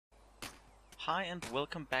Hi and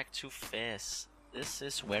welcome back to Fizz. This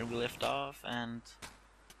is where we left off and...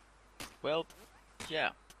 well,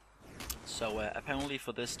 yeah. So apparently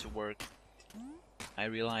for this to work, I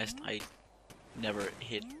realized I never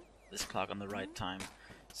hit this clock on the right time.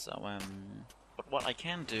 So, but what I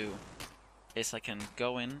can do is I can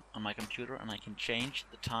go in on my computer and I can change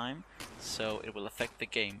the time so it will affect the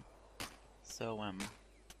game. So,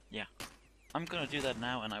 yeah. I'm gonna do that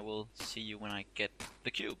now and I will see you when I get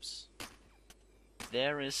the cubes.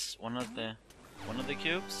 There is one of the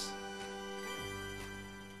cubes.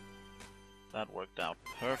 That worked out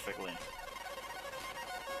perfectly.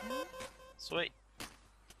 Sweet.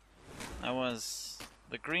 That was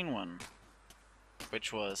the green one,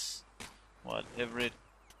 which was what, every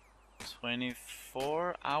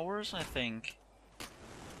 24 hours, I think.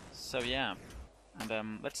 So yeah, and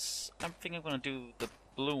I think I'm gonna do the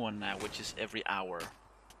blue one now, which is every hour.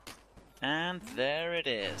 And there it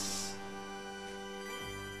is.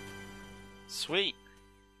 Sweet.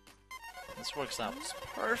 This works out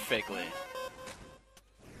perfectly.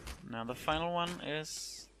 Now the final one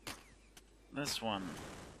is this one.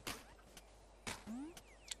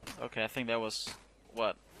 Okay, I think that was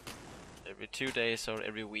what, every 2 days or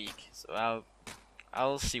every week. So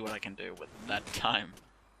I'll see what I can do with that time.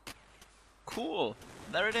 Cool.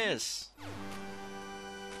 There it is.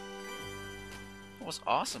 That was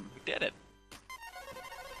awesome. We did it.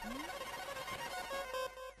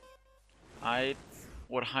 I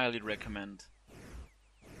would highly recommend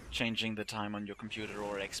changing the time on your computer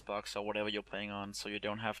or Xbox or whatever you're playing on, so you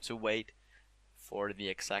don't have to wait for the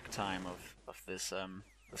exact time of this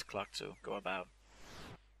this clock to go about.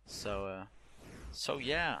 So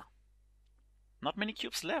yeah, not many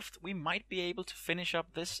cubes left. We might be able to finish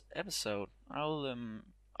up this episode.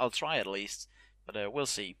 I'll try at least, but we'll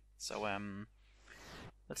see. So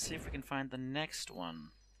let's see if we can find the next one,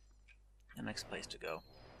 the next place to go.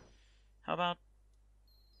 How about,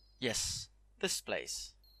 yes, this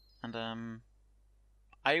place, and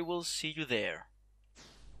I will see you there.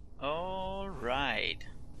 Alright,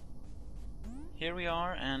 here we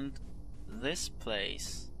are, and this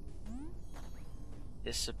place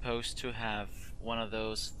is supposed to have one of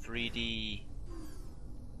those 3D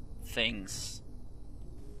things.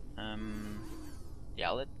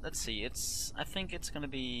 Yeah, let's see, I think it's gonna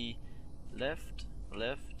be left,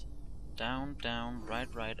 left, down, down, right,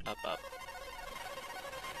 right, up, up.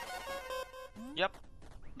 Yep,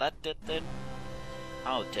 that did it.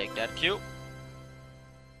 I'll take that cube.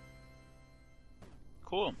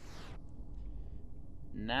 Cool.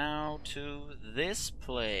 Now to this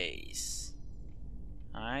place.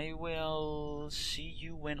 I will see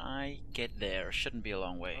you when I get there. Shouldn't be a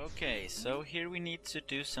long way. Okay, so here we need to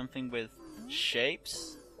do something with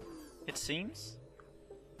shapes, it seems.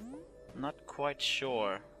 Not quite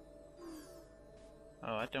sure.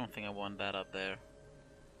 Oh, I don't think I want that up there.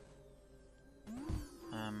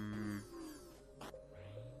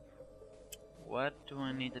 What do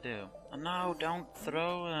I need to do? Oh, no, don't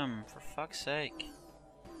throw them, for fuck's sake.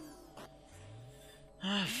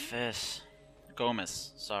 Fizz.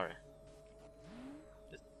 Gomez, sorry.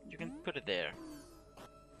 You can put it there.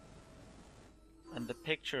 And the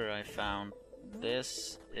picture I found,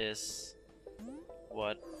 this is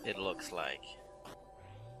what it looks like.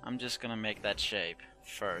 I'm just gonna make that shape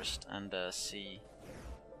first and see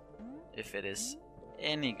if it is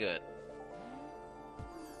any good.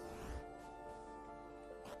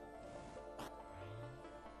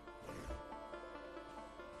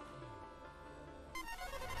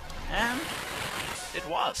 And it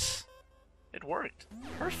was. It worked.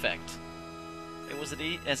 Perfect. It was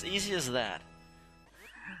as easy as that.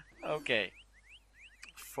 Okay.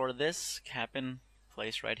 For this cabin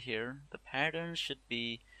place right here, the pattern should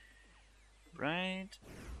be right,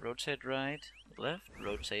 rotate right, left,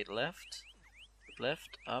 rotate left,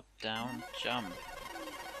 left, up, down, jump.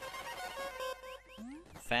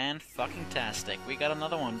 Fan-fucking-tastic. We got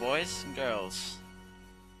another one, boys and girls.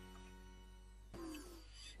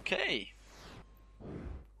 Okay.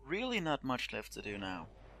 Really not much left to do now.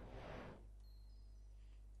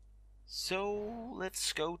 So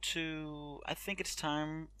let's go to... I think it's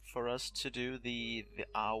time for us to do the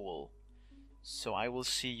owl. So I will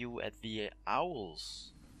see you at the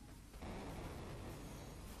owls.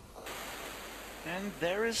 And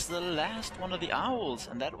there is the last one of the owls,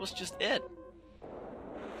 and that was just it.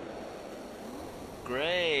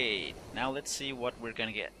 Great. Now let's see what we're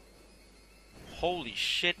gonna get. Holy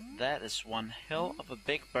shit, that is one hell of a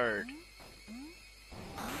big bird.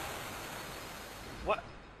 What?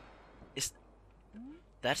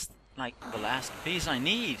 That's like the last piece I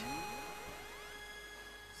need.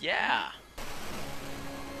 Yeah.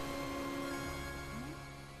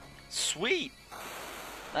 Sweet!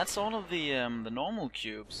 That's all of the normal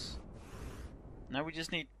cubes. Now we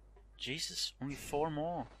just need... Jesus, only 4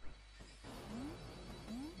 more.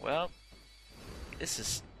 Well, this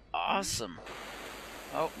is awesome.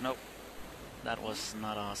 Oh, nope. That was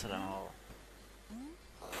not awesome at all.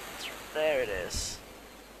 There it is.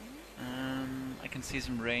 I can see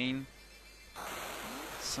some rain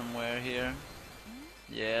somewhere here.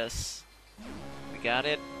 Yes. We got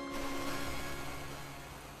it.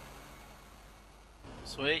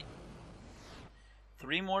 Sweet.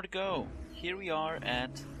 3 more to go. Here we are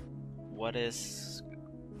at what is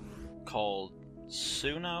called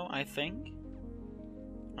Suno, I think.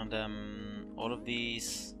 And all of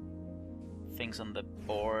these things on the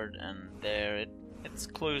board and there, it's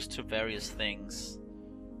clues to various things.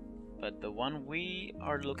 But the one we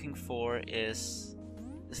are looking for is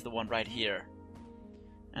the one right here.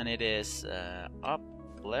 And it is up,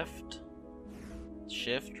 left,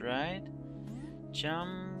 shift, right,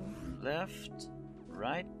 jump, left,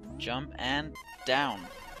 right, jump, and down.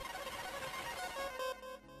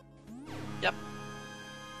 Yep.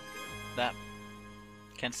 That.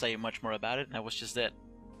 Can't say much more about it, that was just it.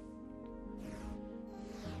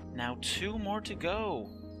 Now 2 more to go.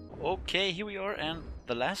 Okay, here we are, and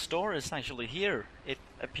the last door is actually here. It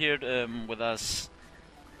appeared with us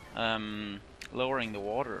lowering the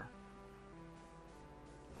water.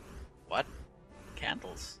 What?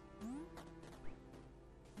 Candles?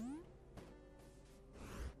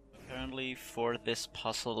 Apparently for this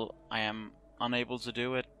puzzle I am unable to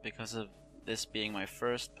do it because of this being my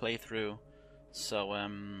first playthrough. So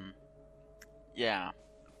yeah,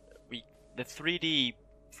 the 3D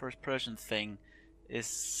first person thing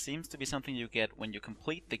seems to be something you get when you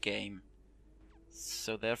complete the game.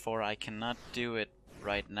 So therefore I cannot do it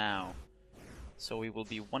right now. So we will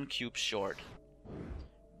be 1 cube short.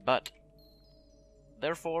 But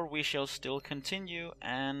therefore we shall still continue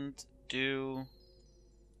and do...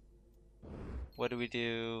 What do we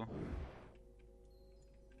do?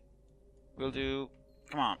 We'll do...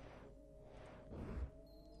 Come on.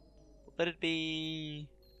 Let it be...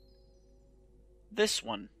 this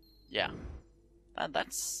one. Yeah.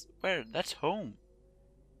 That's where? That's home.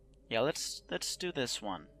 Yeah, let's do this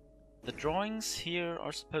one. The drawings here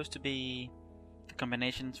are supposed to be the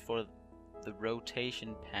combinations for the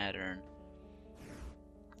rotation pattern.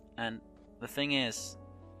 And the thing is,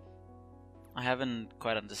 I haven't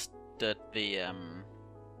quite understood the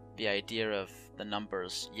idea of the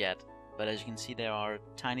numbers yet. But as you can see, there are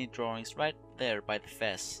tiny drawings right there by the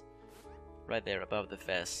fez. Right there above the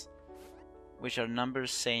fez. Which are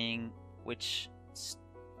numbers saying which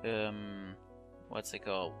what's it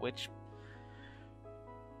called? Which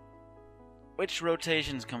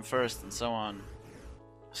rotations come first and so on.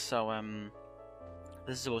 So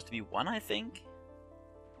this is supposed to be 1, I think?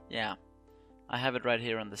 Yeah. I have it right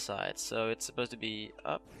here on the side. So it's supposed to be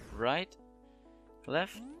up, right,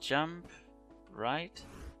 left, jump, right,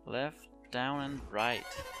 left, down, and right.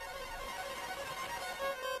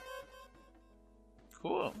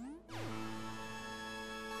 Cool.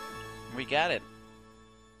 We got it.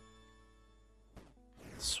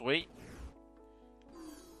 Sweet.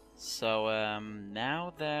 So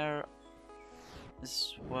now there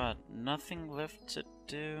is what? Nothing left to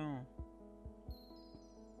do.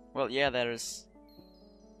 Well, yeah, there is.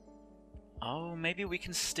 Oh, maybe we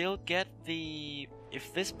can still get the...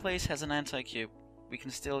 If this place has an anti-cube, we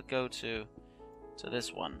can still go to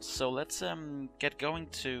this one. So let's get going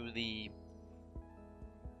to the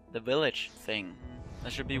village thing.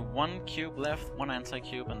 There should be 1 cube left, 1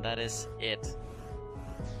 anti-cube, and that is it.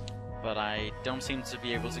 But I don't seem to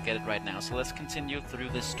be able to get it right now, so let's continue through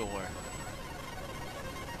this door.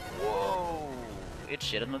 Whoa! It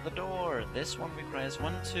shit under the door. This one requires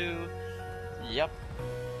 1, 2... Yep.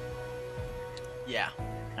 Yeah,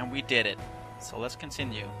 and we did it. So let's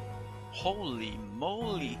continue. Holy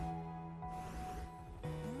moly!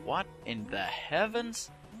 What in the heavens?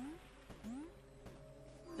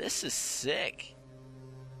 This is sick.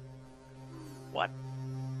 What?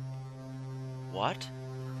 What?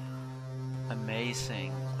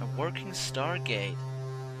 Amazing. A working Stargate.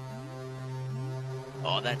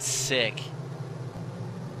 Oh, that's sick.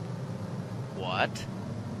 What?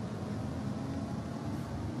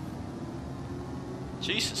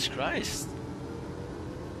 Jesus Christ.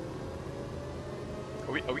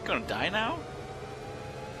 Are we gonna die now?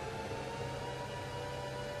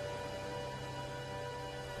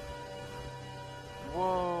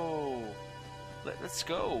 Whoa. Let's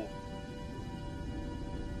go.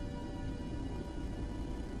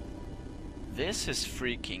 This is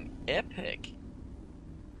freaking epic.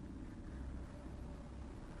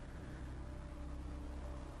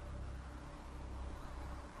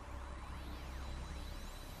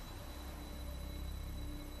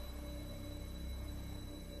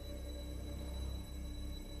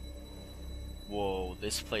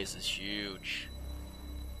 This place is huge.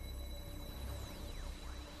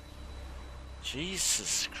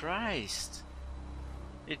 Jesus Christ.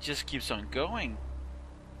 It just keeps on going.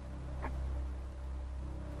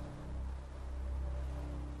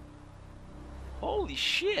 Holy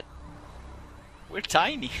shit. We're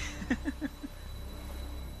tiny.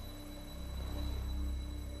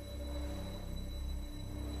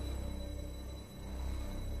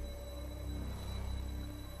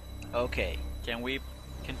 Okay, can we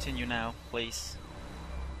continue now, please?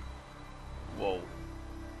 Whoa.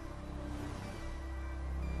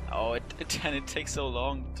 Oh, it takes so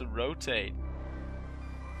long to rotate.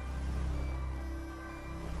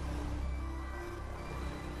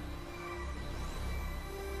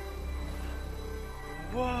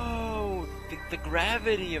 Whoa! The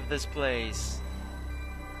gravity of this place.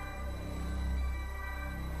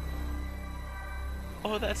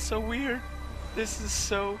 Oh, that's so weird. This is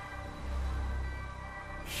so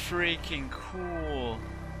freaking cool.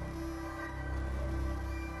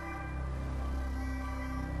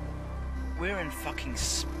 We're in fucking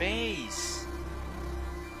space.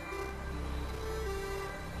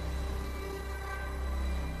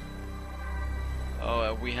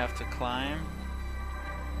 Oh, we have to climb?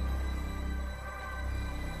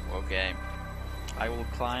 Okay. I will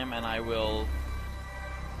climb and I will...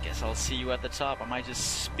 Guess I'll see you at the top. I might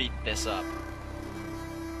just speed this up.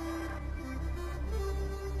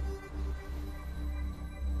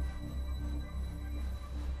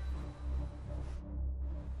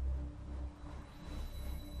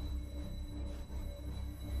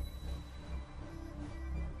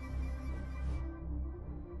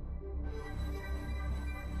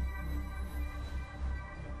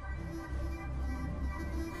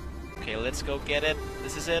 Okay, let's go get it.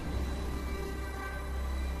 This is it.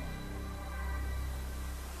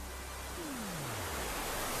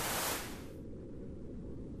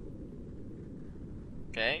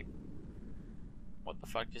 Okay. What the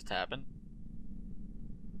fuck just happened?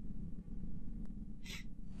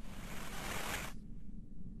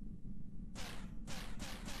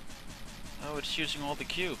 Oh, it's using all the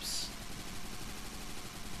cubes.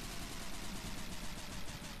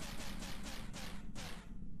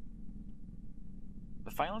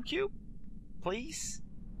 The final cube? Please?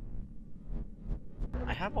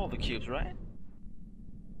 I have all the cubes, right?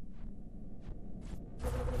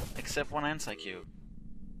 Except one anti-cube.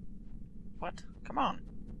 What? Come on.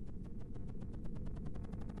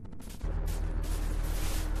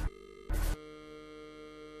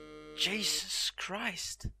 Jesus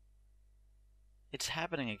Christ. It's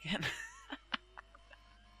happening again.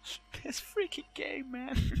 This freaking game,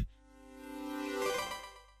 man.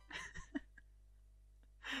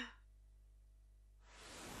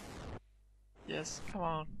 Yes, come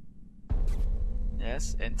on.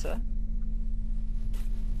 Yes, enter.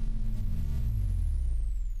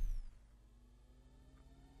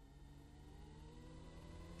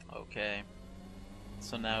 Okay.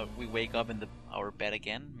 So now we wake up in our bed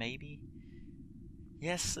again, maybe?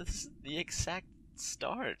 Yes, it's the exact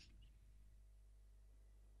start.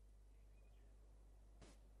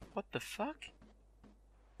 What the fuck?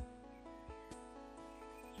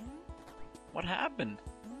 What happened?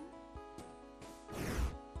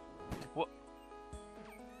 What?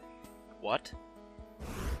 What?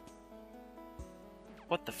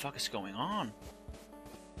 What the fuck is going on?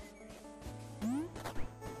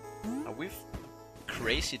 Are we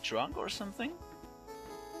crazy drunk or something?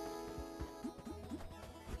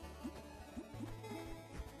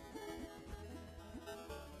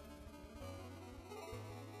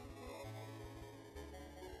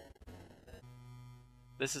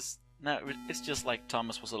 This is... No, it's just like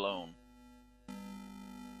Thomas was alone.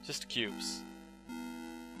 Just cubes.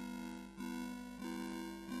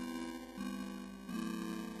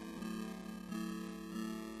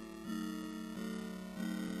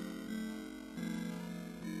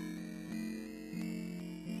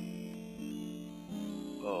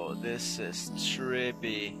 Oh, this is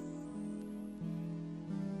trippy.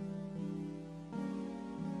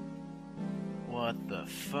 What the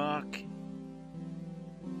fuck?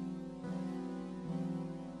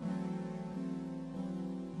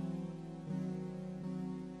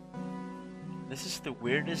 This is the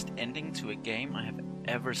weirdest ending to a game I have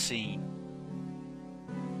ever seen.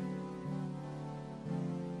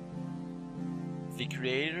 The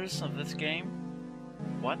creators of this game?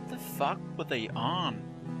 What the fuck were they on?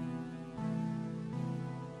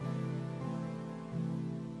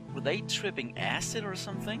 Were they tripping acid or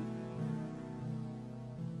something?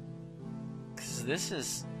 'Cause this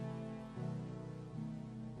is...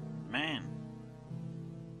 Man.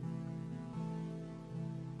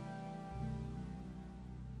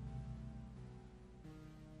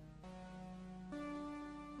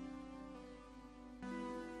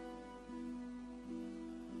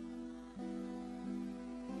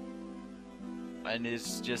 and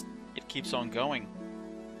it's just, it keeps on going.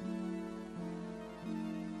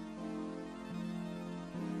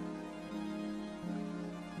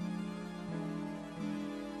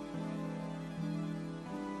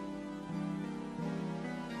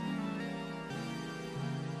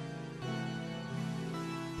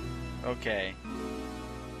 Okay.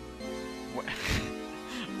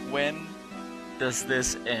 When does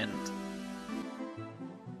this end?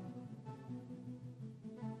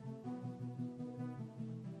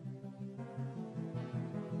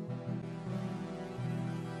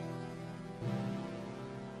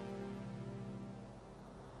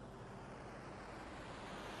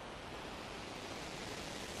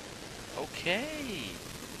 Okay.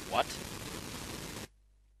 What?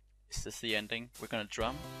 Is this the ending? We're gonna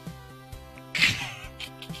drum?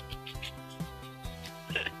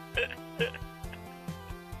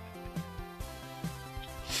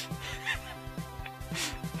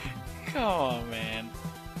 Come on, man.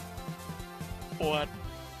 What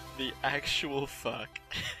the actual fuck?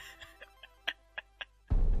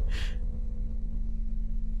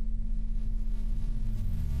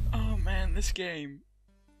 Oh man, this game.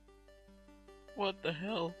 What the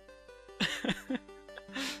hell?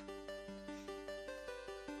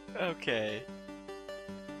 Okay.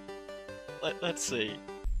 Let's see.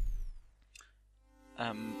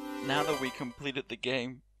 Now that we completed the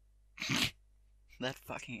game, that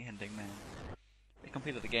fucking ending, man. We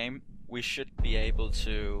completed the game, we should be able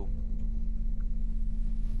to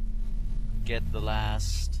get the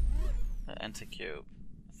last enter cube.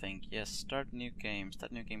 I think, yes, start new game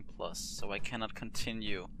plus, so I cannot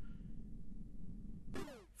continue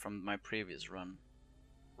from my previous run.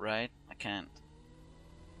 Right? I can't.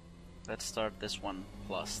 Let's start this one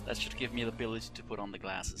plus. That should give me the ability to put on the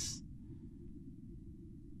glasses.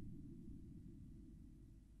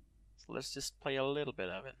 So let's just play a little bit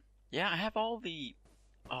of it. Yeah, I have all the...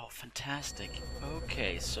 Oh, fantastic.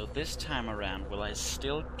 Okay, so this time around, will I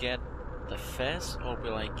still get the fez, or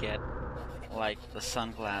will I get, like, the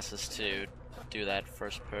sunglasses to do that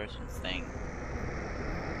first person thing?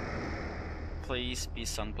 Please be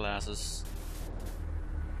sunglasses.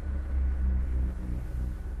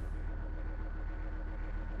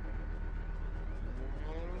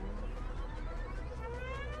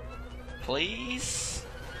 Please?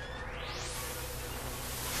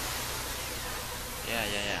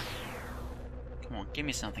 Yeah. Come on, give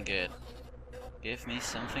me something good. Give me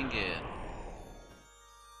something good.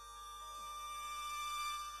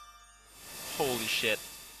 Holy shit.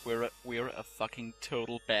 We're a fucking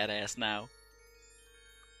total badass now.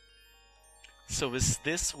 So is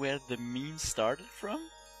this where the meme started from?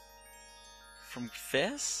 From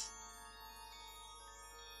Fez?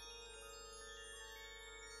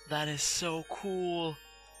 That is so cool.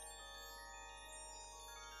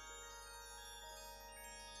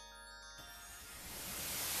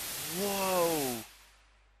 Whoa!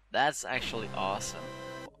 That's actually awesome.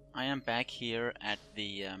 I am back here at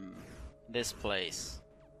the this place.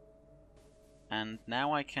 And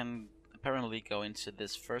now I can apparently go into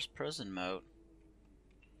this first person mode.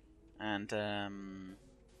 And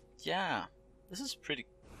yeah, this is pretty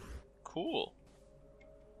cool.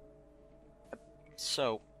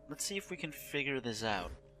 So, let's see if we can figure this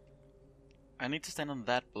out. I need to stand on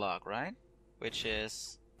that block, right? Which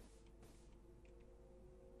is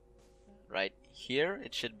right here,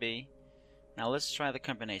 it should be. Now let's try the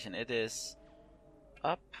combination. It is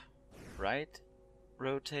up, right,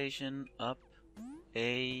 rotation, up,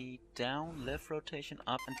 a down, left rotation,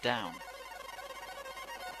 up and down.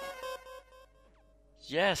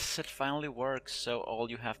 Yes, it finally works. So all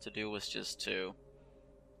you have to do is just to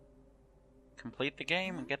complete the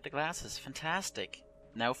game and get the glasses. Fantastic.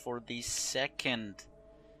 Now for the second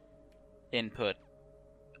input,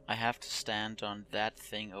 I have to stand on that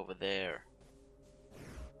thing over there.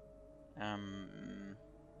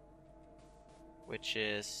 Which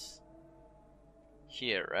is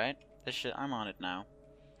here, right? I'm on it now.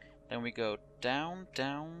 Then we go down,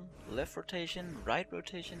 down, left rotation, right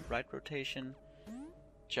rotation,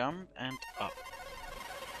 jump and up.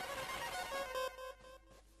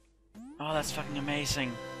 Oh, that's fucking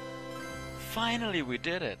amazing. Finally we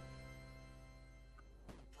did it.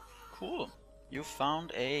 Cool. You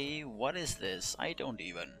found a... what is this? I don't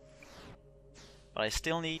even. But I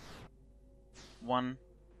still need one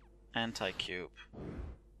anti-cube.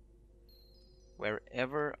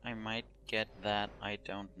 Wherever I might get that, I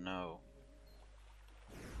don't know.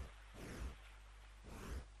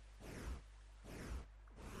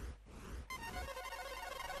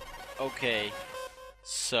 Okay,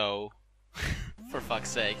 so, for fuck's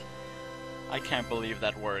sake, I can't believe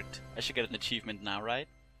that worked. I should get an achievement now, right?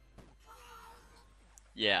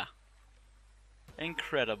 Yeah.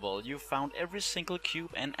 Incredible. You found every single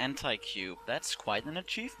cube and anti-cube. That's quite an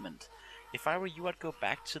achievement. If I were you, I'd go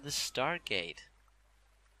back to the Stargate.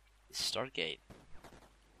 Stargate.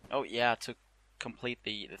 Oh yeah, to complete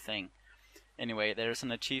the thing. Anyway, there's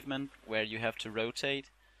an achievement where you have to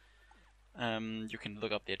rotate. You can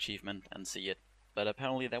look up the achievement and see it. But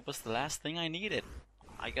apparently that was the last thing I needed.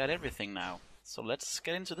 I got everything now. So let's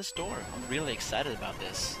get into the store. I'm really excited about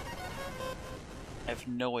this. I have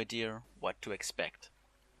no idea what to expect.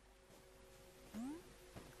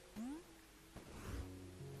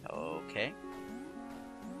 Okay.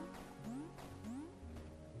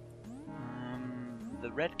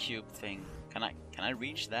 The red cube thing. Can I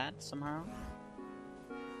reach that somehow?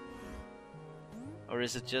 Or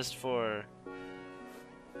is it just for...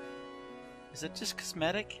 Is it just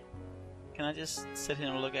cosmetic? Can I just sit here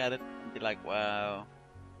and look at it and be like, wow.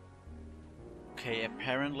 Okay,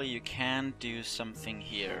 apparently you can do something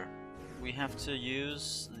here. We have to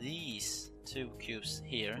use these two cubes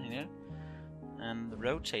here, and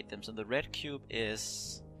rotate them. So the red cube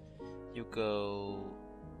is... You go...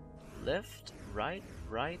 left, right,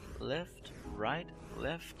 right, left, right,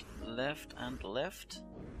 left, left, and left.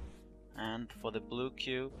 And for the blue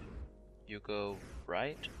cube, you go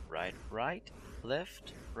right, right, right,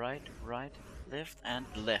 left, right, right, left, and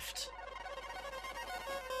left.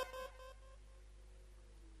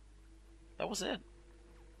 That was it.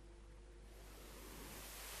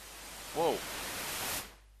 Whoa.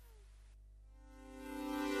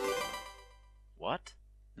 What?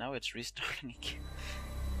 Now it's restarting again.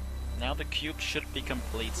 Now the cube should be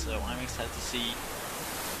complete, so I'm excited to see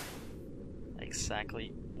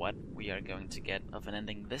exactly what we are going to get of an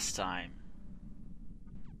ending this time.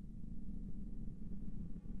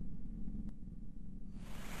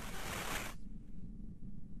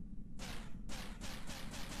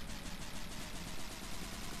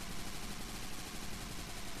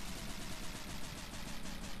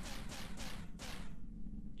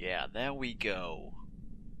 Yeah, there we go.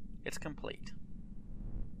 It's complete.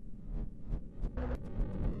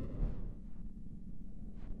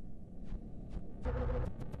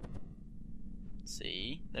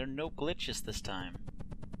 See, there are no glitches this time.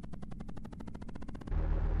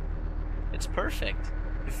 It's perfect.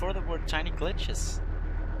 Before there were tiny glitches.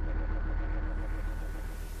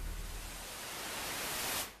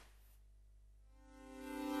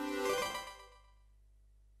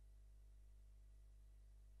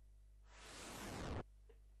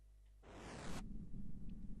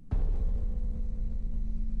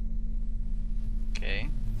 Okay,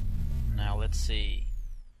 now let's see.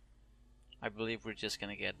 I believe we're just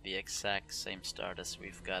gonna get the exact same start as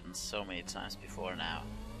we've gotten so many times before now.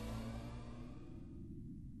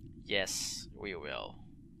 Yes, we will.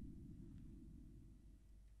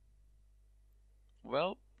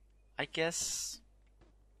 Well, I guess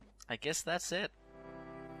that's it.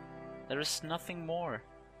 There is nothing more.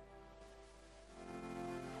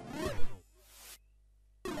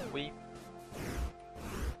 We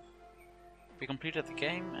completed the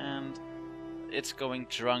game and it's going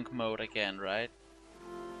drunk mode again, right?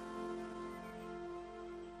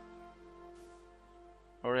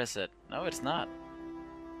 Or is it? No, it's not.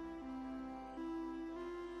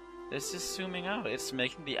 This is zooming out. It's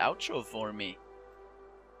making the outro for me.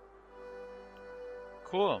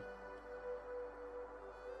 Cool.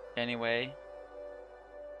 Anyway,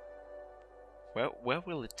 where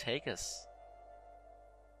will it take us?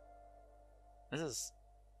 This is...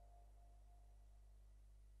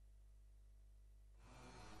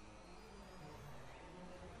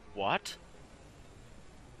 What?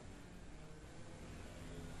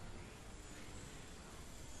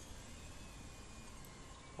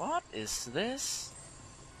 What is this?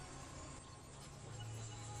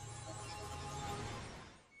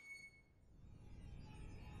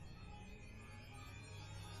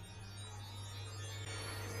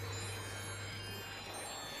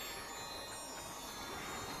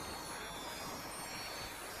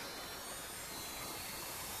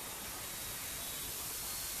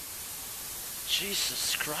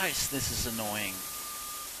 Jesus Christ, this is annoying.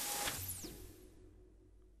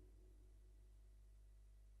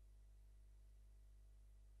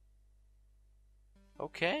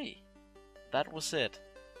 Okay, that was it.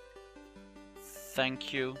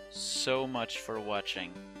 Thank you so much for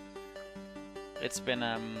watching. It's been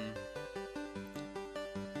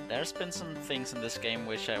there's been some things in this game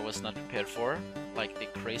which I was not prepared for, like the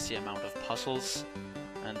crazy amount of puzzles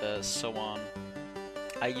and so on.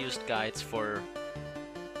 I used guides for,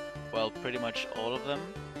 well, pretty much all of them,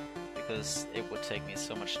 because it would take me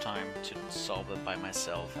so much time to solve them by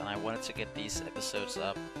myself, and I wanted to get these episodes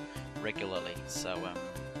up regularly. So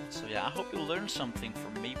yeah, I hope you learned something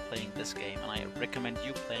from me playing this game, and I recommend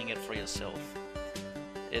you playing it for yourself.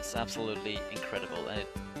 It's absolutely incredible, and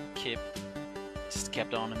it just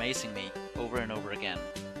kept on amazing me over and over again.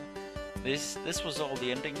 This was all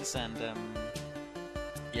the endings, and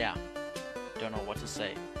yeah, don't know what to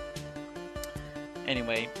say.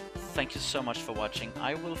 Anyway, thank you so much for watching.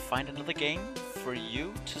 I will find another game for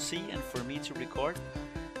you to see and for me to record.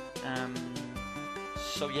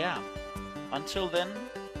 So yeah, until then,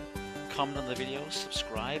 comment on the video,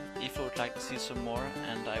 subscribe if you would like to see some more,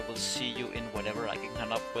 and I will see you in whatever I can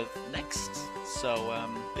come up with next. So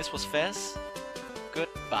this was Fez.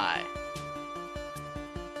 Goodbye.